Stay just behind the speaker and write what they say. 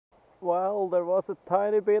Well, there was a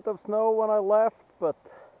tiny bit of snow when I left, but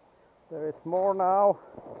there is more now.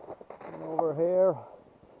 And over here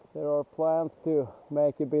there are plans to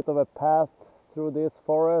make a bit of a path through this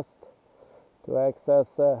forest to access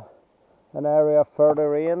an area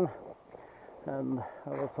further in, and I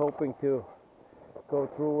was hoping to go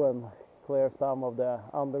through and clear some of the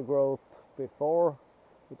undergrowth before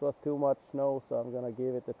it was too much snow, so I'm gonna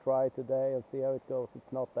give it a try today and see how it goes.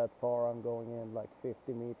 It's not that far, I'm going in like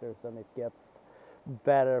 50 meters and it gets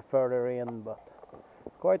better further in, but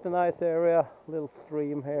quite a nice area, little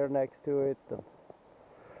stream here next to it. And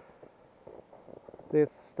this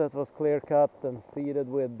that was clear cut and seeded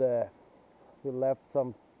with we left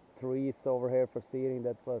some trees over here for seeding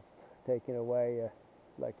that was taken away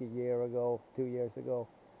like a year ago, 2 years ago,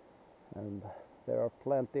 and there are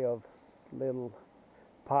plenty of little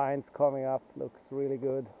pines coming up. Looks really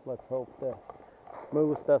good. Let's hope the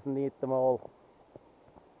moose doesn't eat them all.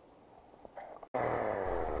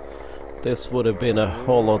 This would have been a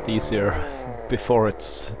whole lot easier before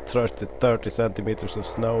it's 30 centimeters of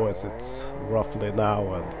snow as it's roughly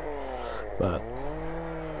now, but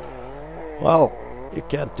well, you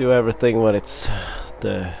can't do everything when it's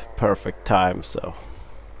the perfect time, so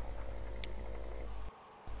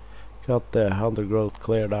got the undergrowth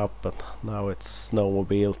cleared up and now it's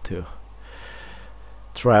snowmobile to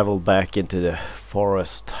travel back into the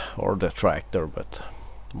forest, or the tractor, but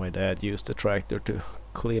my dad used the tractor to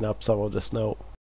clean up some of the snow.